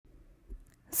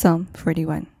Psalm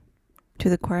 41. To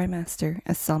the choir master,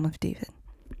 a psalm of David.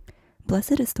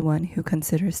 Blessed is the one who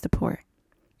considers the poor.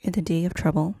 In the day of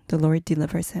trouble, the Lord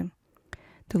delivers him.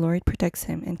 The Lord protects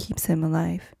him and keeps him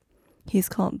alive. He is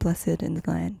called blessed in the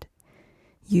land.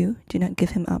 You do not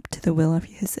give him up to the will of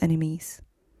his enemies.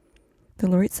 The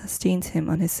Lord sustains him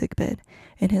on his sickbed.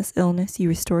 In his illness you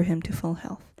restore him to full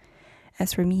health.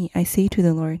 As for me, I say to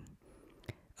the Lord,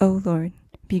 O Lord,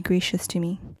 be gracious to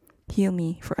me. Heal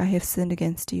me, for I have sinned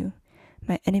against you.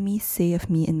 My enemies say of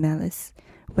me in malice,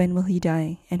 when will he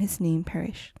die, and his name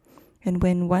perish? And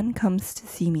when one comes to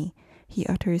see me, he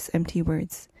utters empty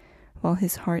words, while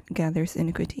his heart gathers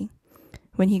iniquity.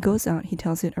 When he goes out, he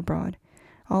tells it abroad.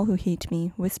 All who hate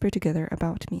me whisper together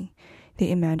about me.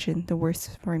 They imagine the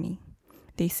worst for me.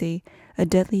 They say, a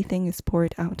deadly thing is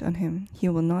poured out on him. He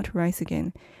will not rise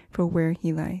again, for where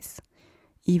he lies.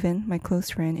 Even my close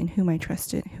friend in whom I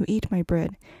trusted, who ate my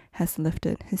bread, has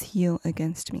lifted his heel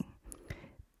against me.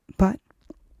 But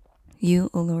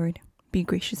you, O Lord, be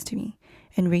gracious to me,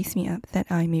 and raise me up that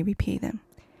I may repay them.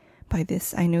 By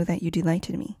this I know that you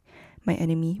delight in me. My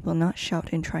enemy will not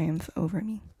shout in triumph over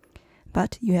me.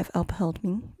 But you have upheld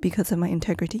me because of my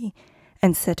integrity,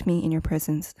 and set me in your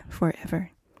presence forever.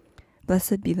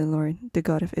 Blessed be the Lord, the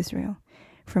God of Israel,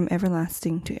 from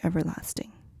everlasting to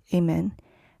everlasting. Amen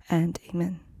and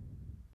amen.